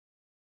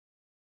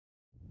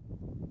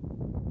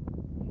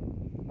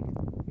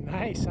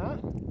Nice, huh?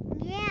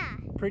 Yeah.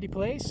 Pretty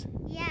place?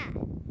 Yeah.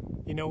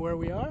 You know where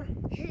we are?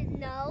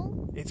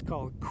 No. It's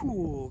called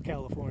Cool,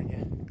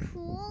 California.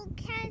 Cool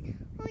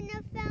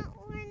California.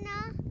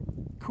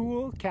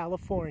 Cool,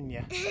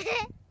 California.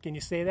 Can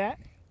you say that?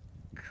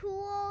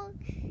 Cool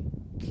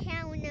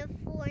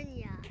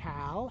California.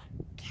 Cal.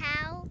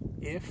 Cal.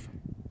 If.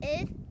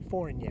 If.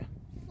 Fornia.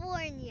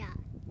 Fornia.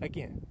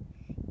 Again.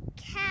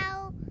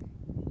 Cal.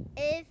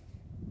 If.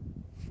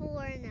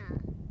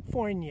 Fornia.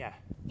 Fornia.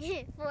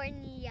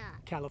 Fornia.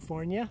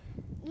 California.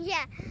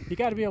 Yeah. You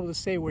got to be able to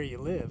say where you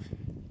live.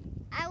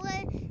 I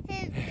live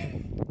in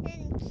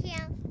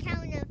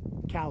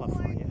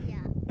California.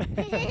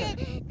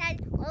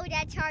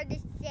 That's hard to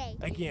say.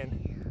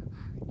 Again.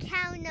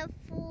 California.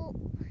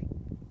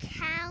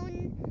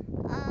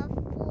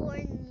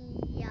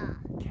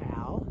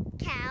 Cal.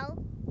 Cal.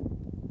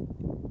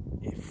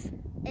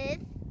 If.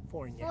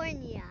 Fornia.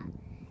 Fornia.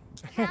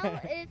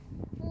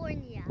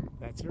 California.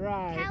 That's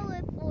right.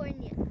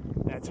 California.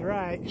 That's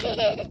right.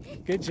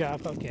 Good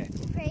job. Okay.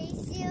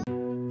 Praise you.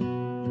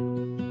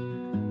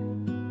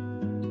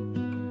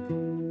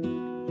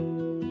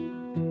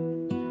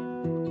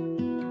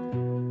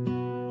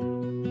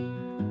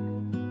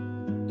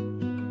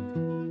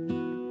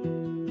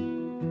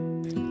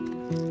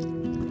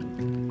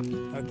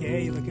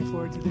 Okay, you looking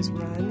forward to this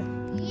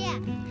run? Yeah.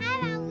 How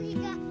about we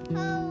go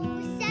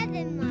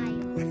 7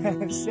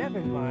 miles?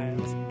 7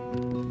 miles.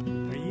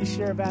 Are you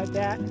sure about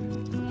that?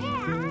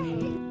 Yeah.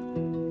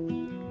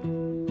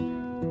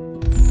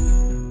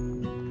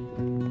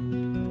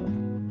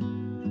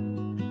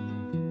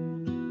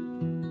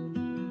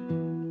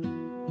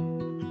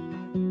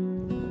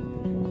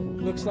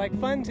 Looks like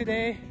fun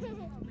today. Oh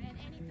man,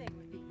 anything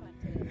would be fun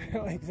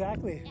today.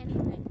 Exactly.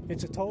 Anything.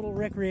 It's a total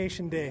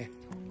recreation day.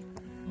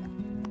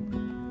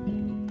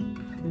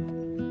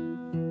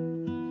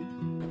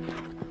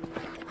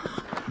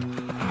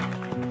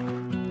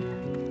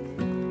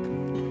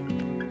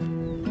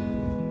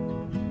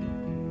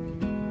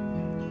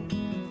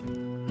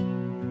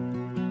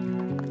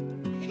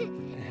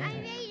 I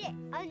made it.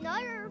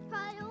 Another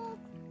puddle.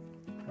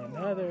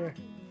 Another.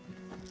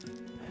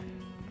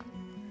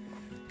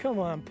 Come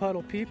on,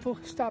 puddle people.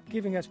 Stop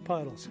giving us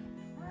puddles.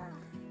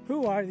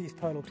 Who are these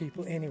puddle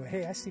people anyway?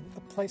 Hey, I see a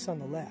place on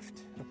the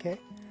left, okay?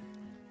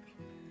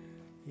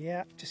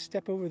 Yeah, just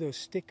step over those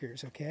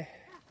stickers, okay?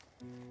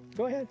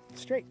 Go ahead,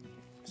 straight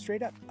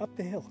up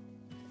the hill.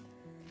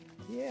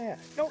 Yeah,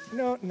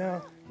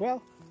 no.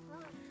 Well,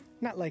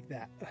 not like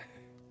that.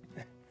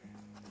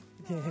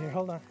 Here,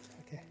 hold on,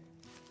 okay.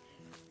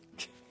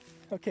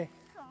 Okay.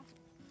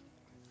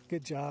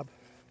 Good job.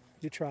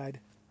 You tried.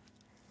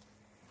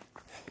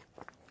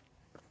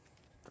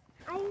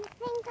 I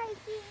think I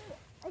see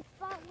a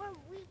spot where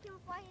we can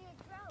find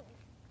a drone.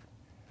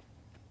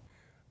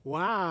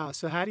 Wow,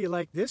 so how do you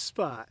like this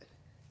spot?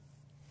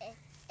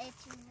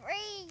 It's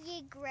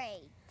really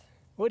great.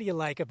 What do you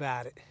like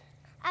about it?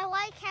 I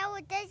like how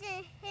it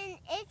doesn't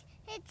hit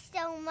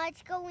so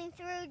much going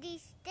through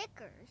these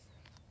stickers.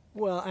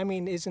 Well, I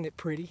mean, isn't it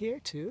pretty here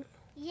too?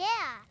 Yeah.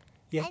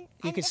 Yeah, And-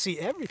 you and can the- see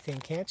everything,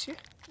 can't you?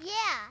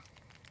 Yeah.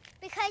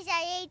 Because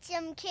I ate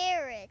some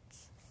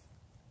carrots.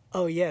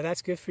 Oh yeah,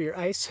 that's good for your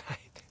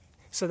eyesight.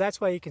 So that's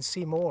why you can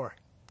see more.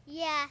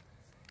 Yeah.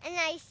 And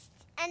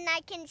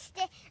I can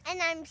stay,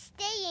 and I'm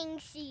staying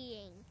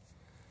seeing.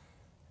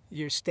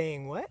 You're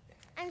staying what?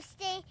 I'm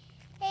staying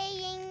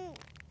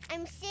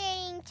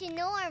to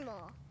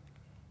normal.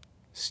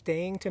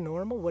 Staying to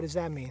normal? What does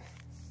that mean?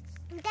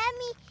 That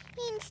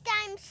means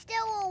I'm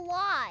still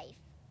alive.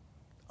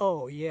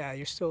 Oh yeah,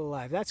 you're still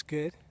alive. That's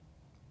good.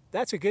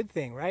 That's a good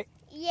thing, right?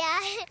 Yeah,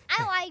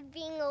 I like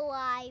being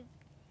alive.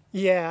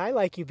 Yeah, I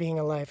like you being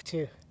alive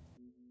too.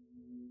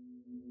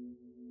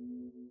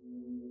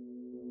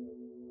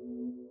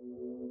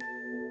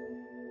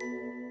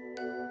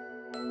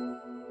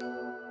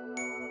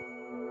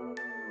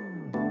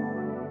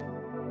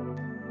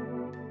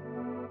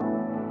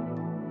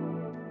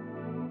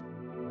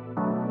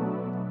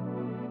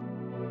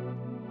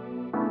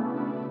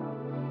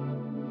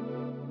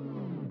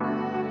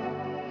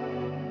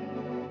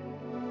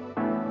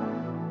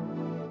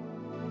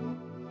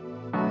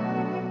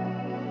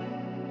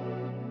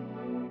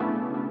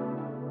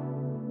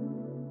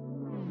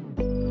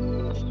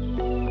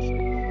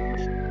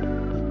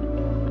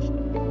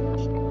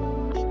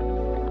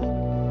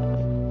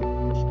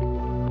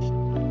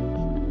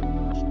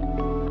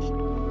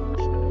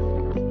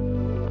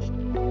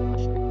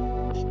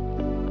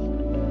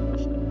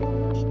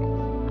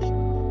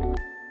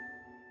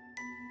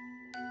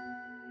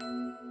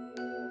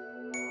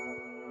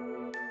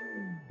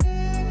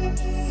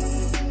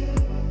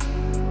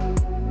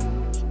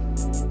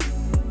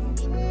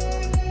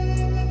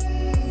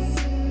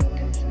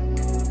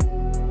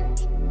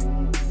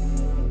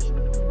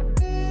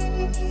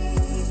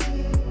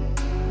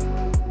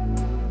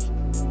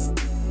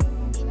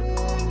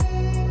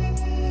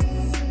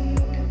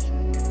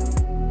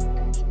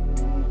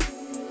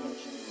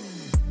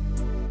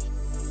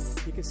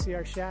 You can see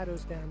our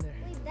shadows down there.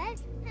 We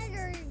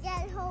better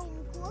get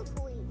home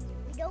quickly.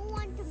 We don't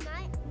want the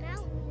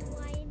mountain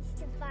lions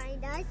to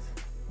find us.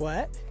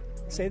 What?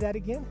 Say that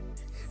again?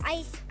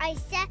 I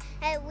said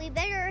we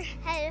better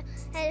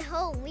head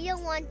home. We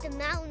don't want the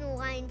mountain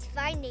lions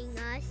finding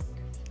us.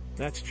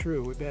 That's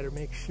true. We better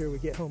make sure we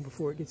get home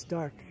before it gets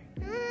dark.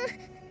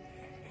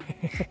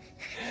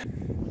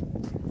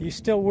 You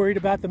still worried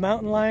about the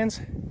mountain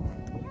lions?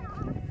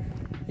 Yeah.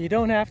 You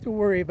don't have to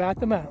worry about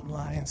the mountain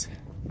lions.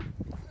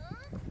 Huh?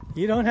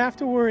 You don't have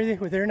to worry.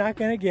 They're not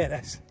going to get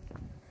us.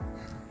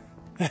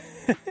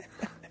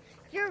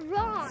 You're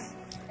wrong.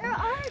 They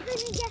are going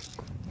to get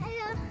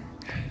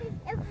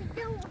if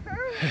we don't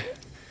hurry.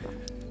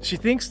 She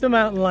thinks the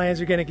mountain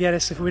lions are going to get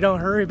us if we don't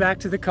hurry back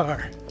to the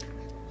car.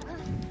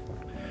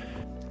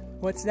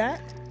 What's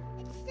that?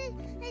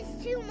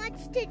 It's too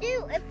much to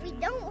do. If we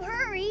don't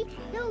hurry,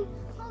 they'll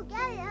get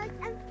us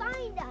and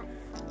find us.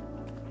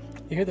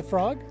 You hear the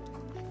frog?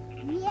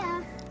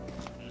 Yeah.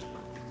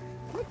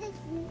 But this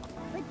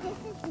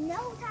is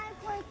no time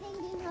for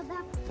thinking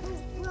about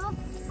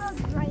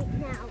frogs right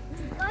now.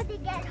 We've got to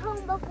get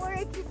home before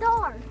it's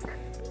dark.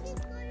 We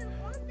just gotta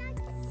run back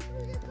to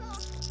the car.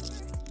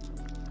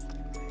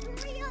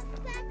 Hurry up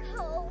back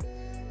home.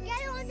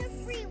 Get on the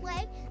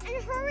freeway and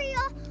hurry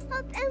up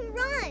and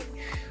run.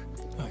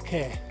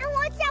 Okay. And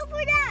watch out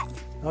for that.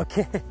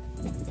 Okay.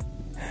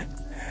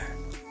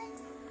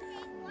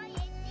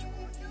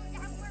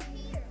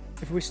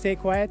 If we stay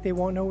quiet, they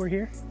won't know we're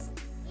here?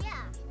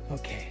 Yeah.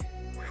 Okay.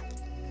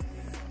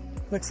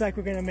 Looks like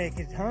we're gonna make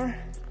it, huh?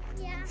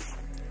 Yeah.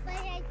 But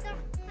I thought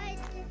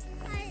he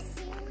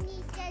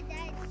only said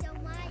that it's a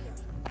mile.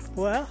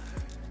 Well,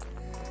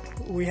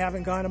 we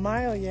haven't gone a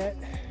mile yet.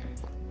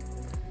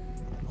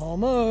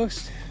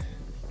 Almost.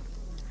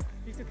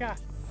 Dituka.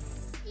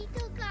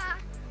 Dituka.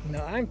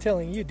 No, I'm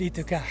telling you,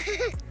 Dituka.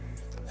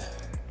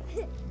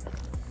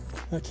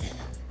 Okay.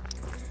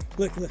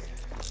 Look, look.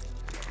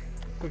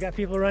 We got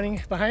people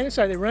running behind us.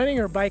 Are they running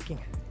or biking?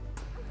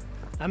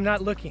 I'm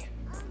not looking.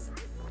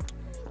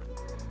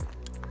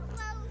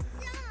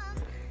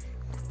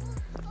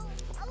 Well,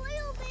 a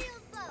little bit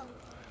of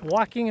both.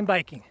 Walking and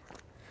biking.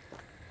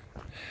 A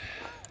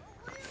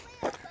little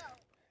bit of both.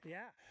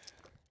 Yeah.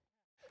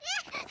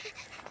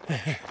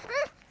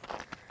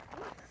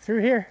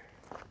 Through here.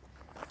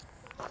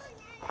 Come on,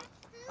 Nana.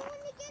 I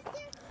want to get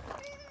there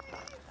as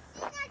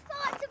soon as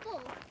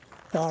possible.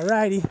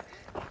 Alrighty.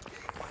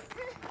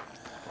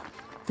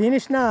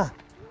 Finish now.